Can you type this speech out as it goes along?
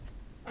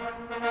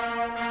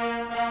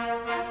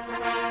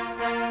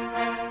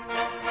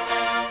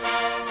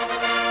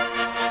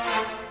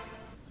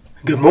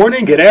Good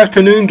morning, good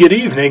afternoon, good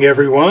evening,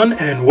 everyone,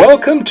 and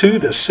welcome to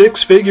the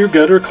Six Figure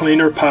Gutter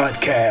Cleaner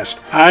Podcast.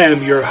 I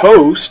am your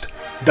host,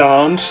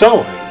 Don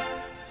Sulling.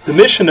 The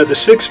mission of the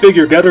Six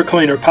Figure Gutter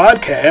Cleaner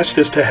Podcast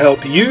is to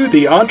help you,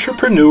 the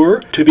entrepreneur,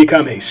 to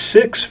become a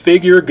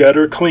six-figure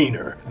gutter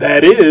cleaner.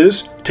 That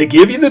is, to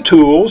give you the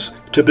tools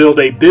to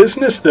build a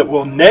business that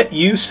will net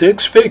you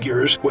six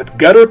figures with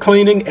gutter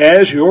cleaning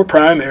as your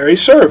primary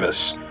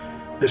service.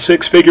 The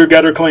Six Figure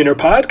Gutter Cleaner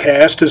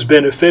Podcast is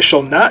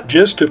beneficial not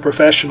just to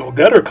professional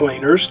gutter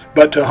cleaners,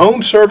 but to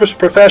home service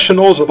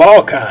professionals of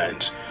all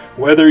kinds.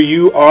 Whether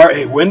you are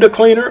a window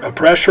cleaner, a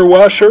pressure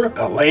washer,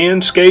 a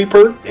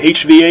landscaper,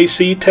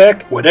 HVAC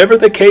tech, whatever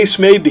the case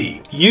may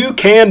be, you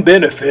can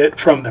benefit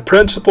from the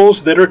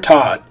principles that are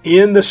taught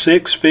in the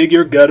Six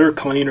Figure Gutter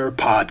Cleaner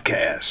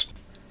Podcast.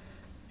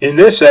 In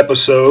this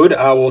episode,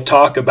 I will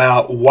talk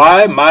about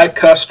why my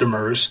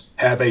customers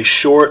have a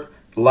short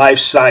life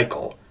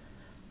cycle.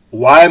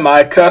 Why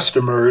my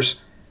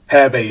customers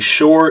have a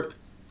short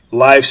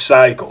life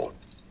cycle.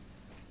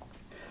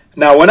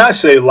 Now, when I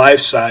say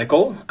life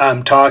cycle,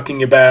 I'm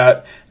talking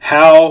about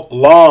how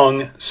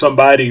long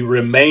somebody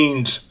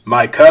remains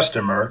my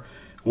customer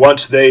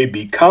once they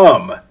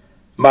become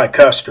my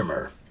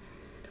customer.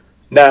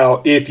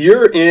 Now, if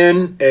you're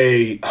in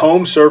a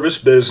home service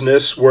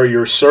business where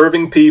you're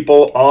serving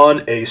people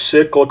on a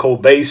cyclical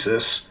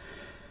basis,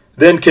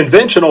 then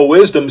conventional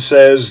wisdom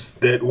says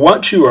that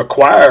once you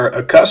acquire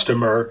a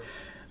customer,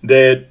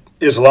 that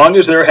as long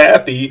as they're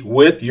happy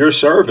with your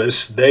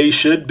service, they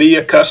should be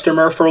a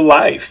customer for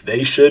life.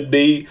 They should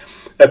be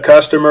a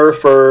customer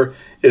for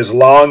at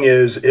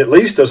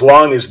least as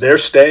long as they're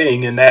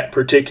staying in that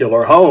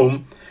particular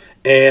home.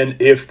 And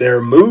if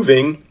they're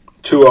moving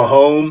to a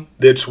home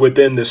that's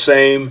within the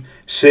same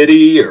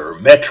city or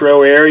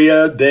metro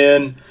area,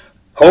 then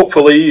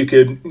hopefully you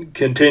could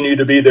continue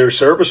to be their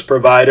service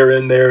provider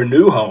in their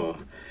new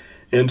home.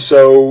 And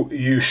so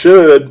you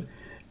should,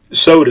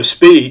 so to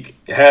speak,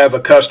 have a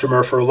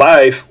customer for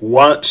life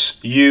once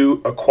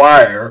you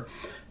acquire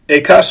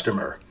a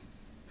customer.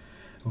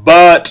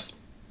 But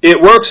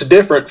it works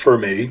different for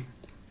me,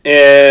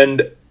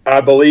 and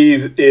I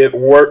believe it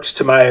works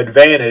to my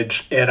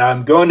advantage, and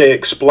I'm going to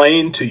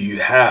explain to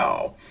you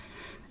how.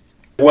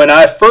 When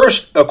I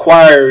first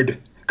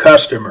acquired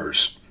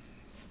customers,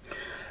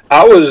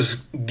 I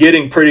was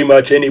getting pretty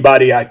much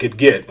anybody I could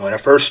get when I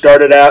first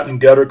started out in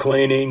gutter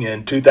cleaning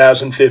in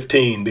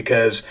 2015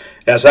 because,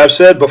 as I've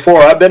said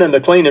before, I've been in the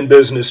cleaning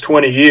business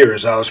 20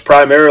 years. I was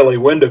primarily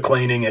window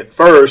cleaning at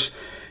first,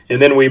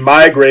 and then we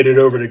migrated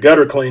over to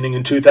gutter cleaning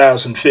in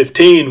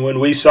 2015 when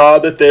we saw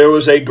that there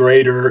was a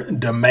greater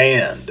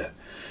demand.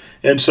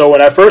 And so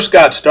when I first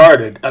got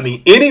started,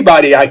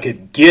 anybody I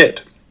could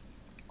get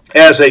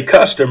as a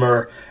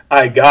customer,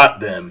 I got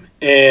them.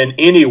 And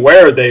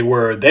anywhere they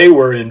were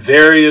in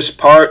various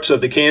parts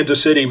of the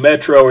Kansas City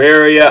metro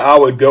area. I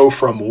would go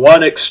from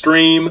one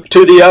extreme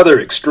to the other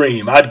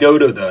extreme. I'd go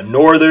to the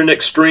northern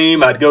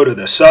extreme, I'd go to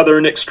the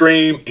southern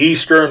extreme,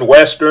 eastern,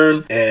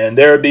 western, and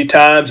there would be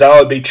times I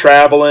would be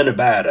traveling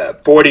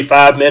about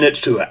 45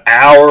 minutes to an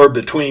hour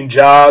between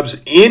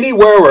jobs.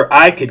 Anywhere where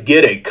I could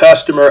get a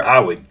customer, I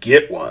would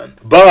get one.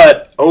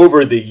 But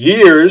over the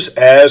years,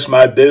 as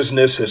my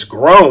business has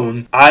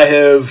grown, I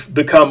have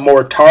become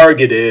more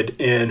targeted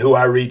in who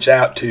I reach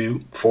out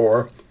to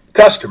for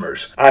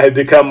customers. I have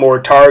become more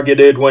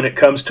targeted when it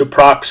comes to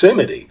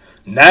proximity.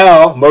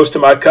 Now, most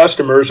of my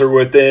customers are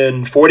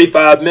within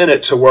 45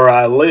 minutes of where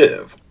I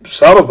live.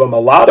 Some of them, a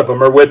lot of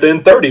them, are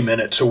within 30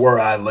 minutes of where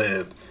I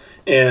live.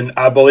 And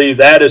I believe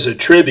that is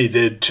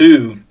attributed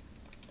to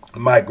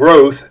my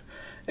growth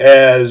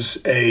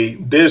as a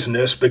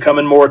business,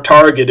 becoming more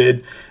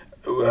targeted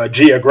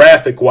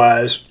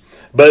geographic-wise.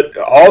 But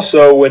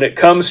also when it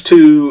comes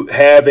to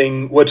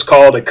having what's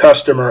called a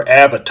customer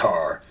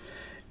avatar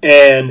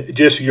and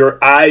just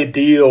your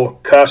ideal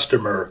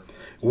customer,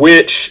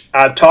 which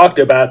I've talked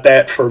about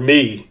that for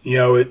me.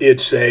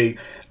 It's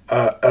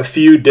a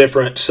few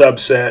different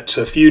subsets,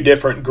 a few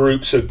different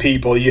groups of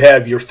people. You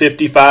have your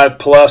 55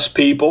 plus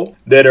people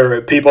that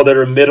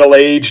are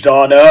middle-aged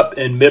on up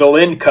and middle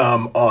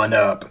income on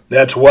up.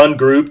 That's one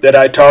group that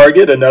I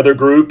target. Another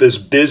group is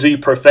busy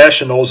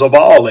professionals of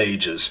all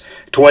ages,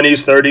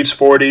 20s, 30s,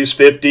 40s,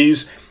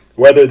 50s,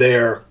 whether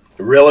they're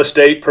real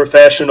estate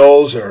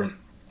professionals or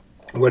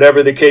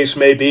whatever the case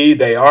may be.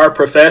 They are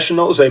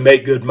professionals, they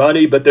make good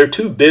money, but they're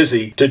too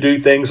busy to do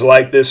things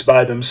like this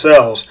by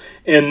themselves.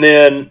 And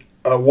then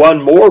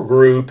one more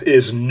group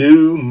is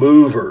new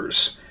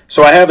movers.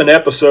 So I have an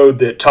episode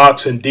that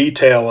talks in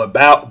detail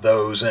about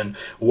those and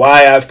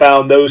why I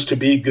found those to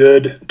be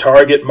good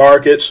target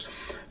markets.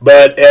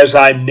 But as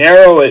I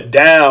narrow it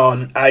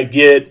down, I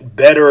get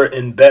better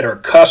and better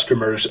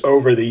customers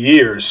over the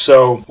years.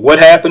 So what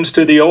happens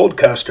to the old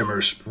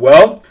customers?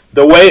 Well,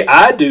 the way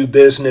I do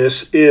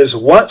business is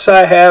once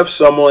I have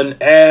someone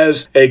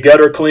as a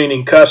gutter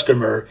cleaning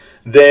customer,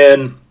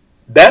 then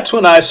that's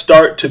when I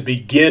start to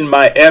begin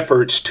my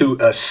efforts to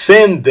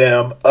ascend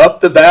them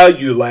up the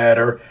value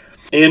ladder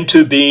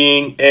into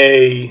being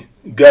a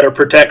gutter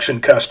protection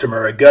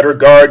customer, a gutter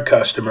guard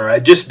customer. I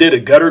just did a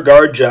gutter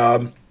guard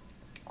job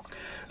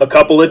a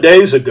couple of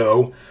days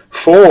ago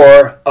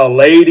for a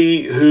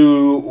lady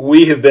who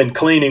we have been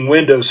cleaning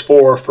windows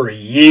for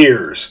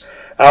years.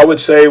 I would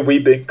say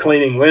we've been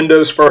cleaning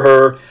windows for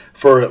her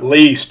for at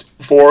least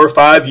 4 or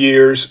 5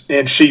 years,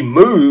 and she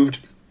moved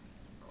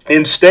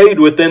and stayed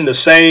within the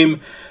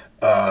same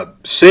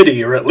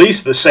city, or at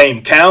least the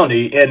same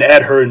county, and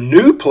at her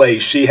new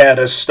place she had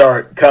us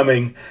start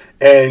coming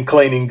and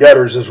cleaning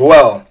gutters as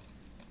well.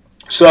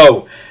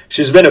 So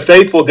she's been a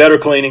faithful gutter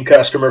cleaning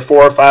customer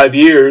 4 or 5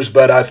 years,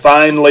 but I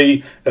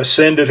finally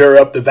ascended her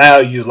up the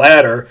value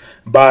ladder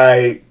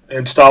by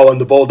installing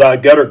the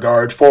Bulldog Gutter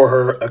Guard for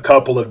her a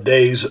couple of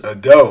days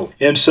ago.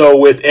 And so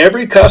with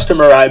every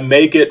customer, I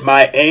make it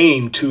my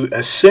aim to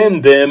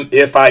ascend them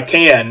if I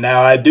can.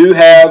 Now, I do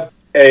have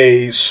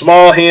a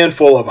small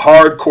handful of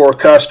hardcore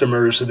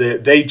customers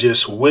that they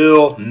just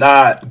will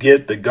not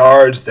get the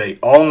guards. They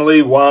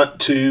only want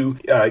to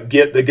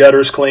get the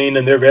gutters clean,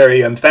 and they're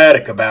very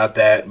emphatic about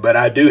that. But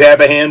I do have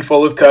a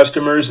handful of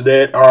customers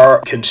that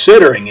are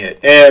considering it.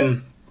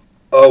 And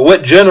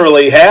what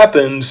generally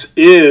happens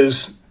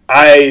is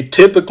I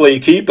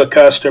typically keep a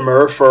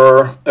customer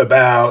for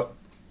about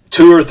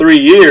 2 or 3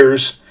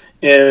 years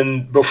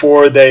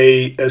before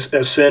they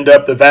ascend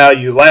up the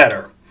value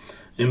ladder,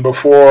 and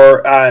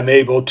before I'm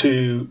able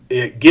to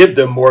give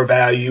them more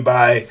value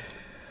by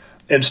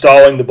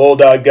installing the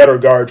Bulldog Gutter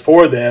Guard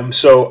for them.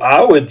 So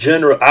I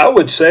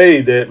would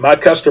say that my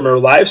customer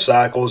life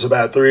cycle is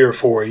about 3 or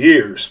 4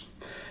 years.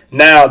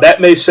 Now,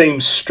 that may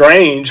seem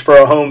strange for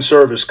a home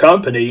service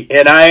company,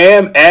 and I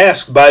am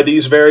asked by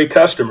these very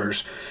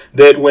customers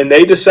that when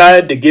they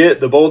decide to get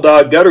the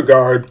Bulldog Gutter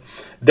Guard,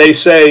 they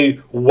say,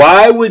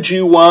 why would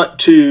you want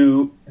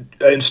to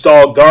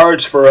install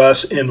guards for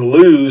us and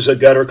lose a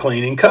gutter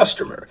cleaning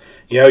customer?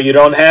 You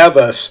don't have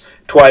us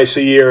twice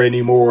a year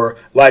anymore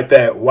like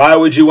that. Why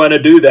would you want to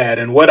do that?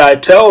 And what I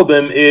tell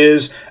them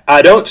is,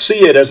 I don't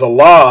see it as a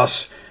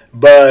loss,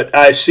 but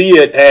I see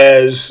it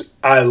as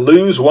I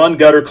lose one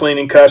gutter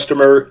cleaning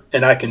customer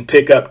and I can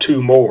pick up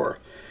 2 more.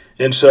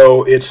 And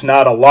so it's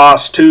not a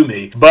loss to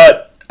me.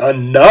 But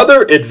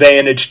another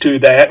advantage to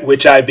that,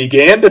 which I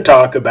began to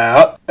talk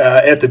about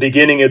at the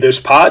beginning of this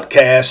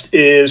podcast,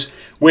 is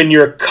when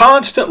you're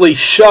constantly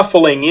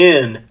shuffling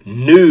in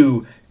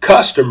new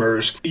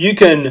customers, you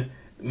can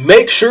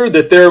make sure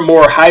that they're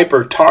more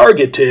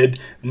hyper-targeted,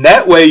 and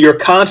that way you're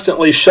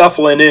constantly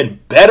shuffling in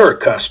better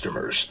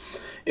customers.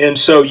 And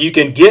so you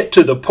can get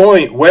to the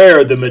point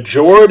where the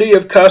majority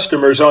of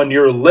customers on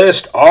your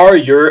list are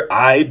your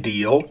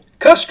ideal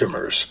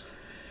customers.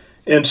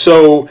 And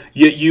so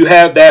you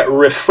have that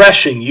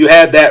refreshing, you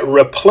have that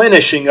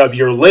replenishing of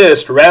your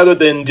list, rather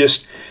than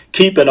just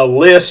keeping a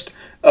list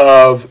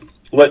of,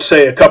 let's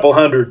say, a couple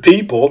hundred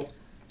people,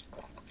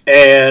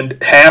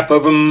 and half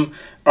of them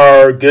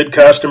are good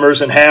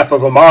customers and half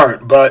of them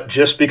aren't. But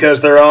just because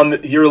they're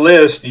on your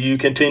list, you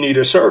continue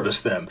to service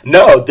them.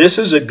 No, this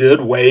is a good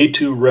way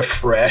to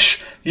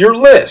refresh your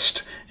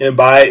list. And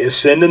by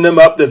ascending them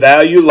up the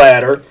value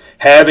ladder,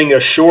 having a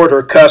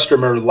shorter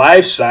customer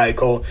life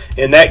cycle,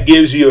 and that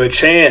gives you a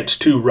chance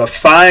to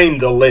refine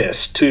the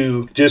list,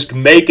 to just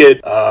make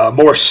it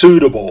more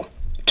suitable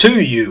to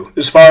you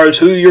as far as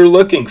who you're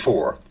looking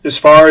for, as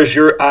far as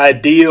your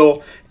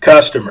ideal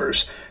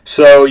customers.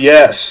 So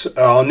yes,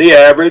 on the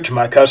average,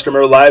 my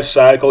customer life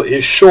cycle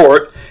is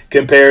short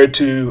compared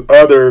to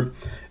other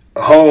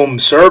home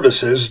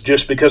services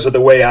just because of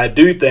the way I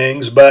do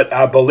things, but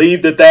I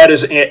believe that that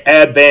is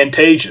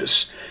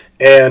advantageous,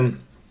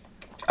 and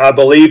I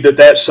believe that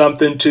that's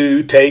something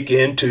to take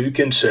into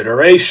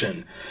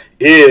consideration,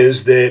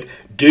 is that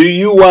do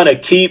you want to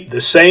keep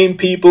the same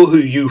people who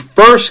you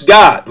first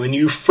got when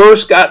you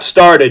first got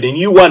started and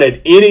you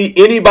wanted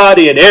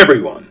anybody and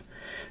everyone?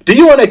 Do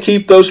you want to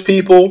keep those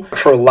people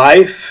for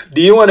life?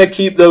 Do you want to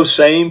keep those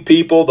same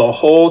people the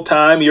whole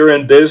time you're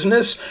in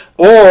business?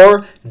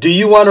 Or do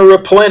you want to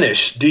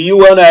replenish? Do you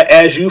want to,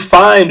 as you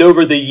find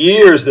over the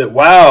years that,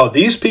 wow,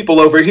 these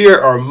people over here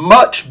are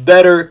much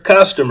better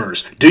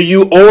customers, do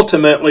you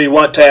ultimately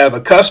want to have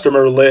a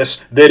customer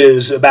list that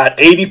is about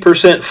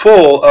 80%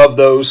 full of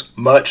those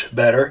much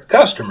better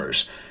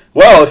customers?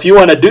 Well, if you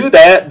want to do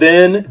that,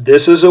 then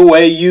this is a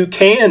way you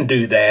can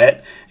do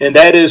that, and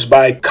that is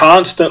by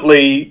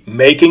constantly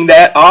making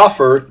that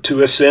offer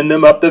to ascend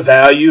them up the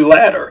value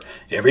ladder.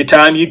 Every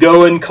time you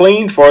go and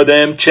clean for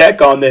them,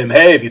 check on them.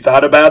 Hey, have you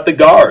thought about the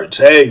guards?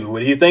 Hey, what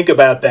do you think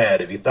about that?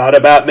 Have you thought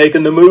about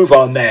making the move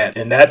on that?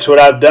 And that's what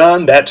I've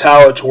done. That's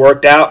how it's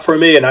worked out for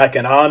me, and I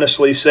can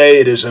honestly say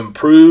it has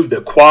improved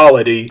the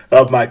quality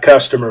of my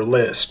customer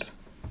list.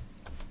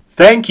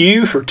 Thank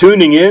you for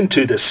tuning in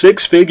to the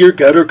Six Figure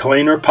Gutter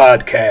Cleaner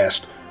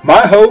podcast.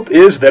 My hope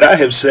is that I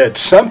have said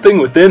something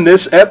within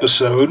this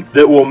episode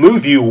that will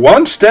move you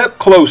one step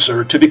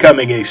closer to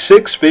becoming a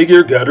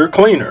six-figure gutter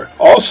cleaner.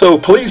 Also,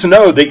 please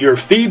know that your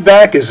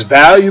feedback is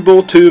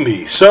valuable to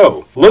me,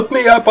 so look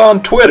me up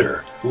on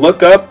Twitter,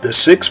 look up the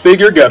Six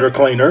Figure Gutter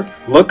Cleaner,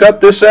 look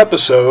up this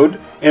episode,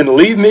 and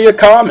leave me a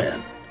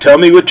comment. Tell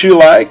me what you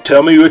like,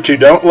 tell me what you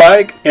don't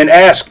like, and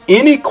ask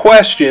any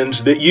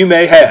questions that you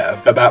may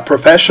have about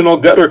professional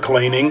gutter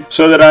cleaning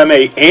so that I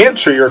may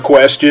answer your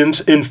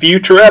questions in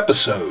future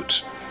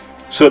episodes.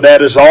 So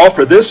that is all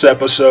for this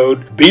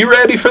episode. Be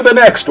ready for the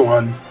next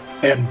one,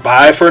 and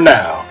bye for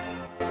now.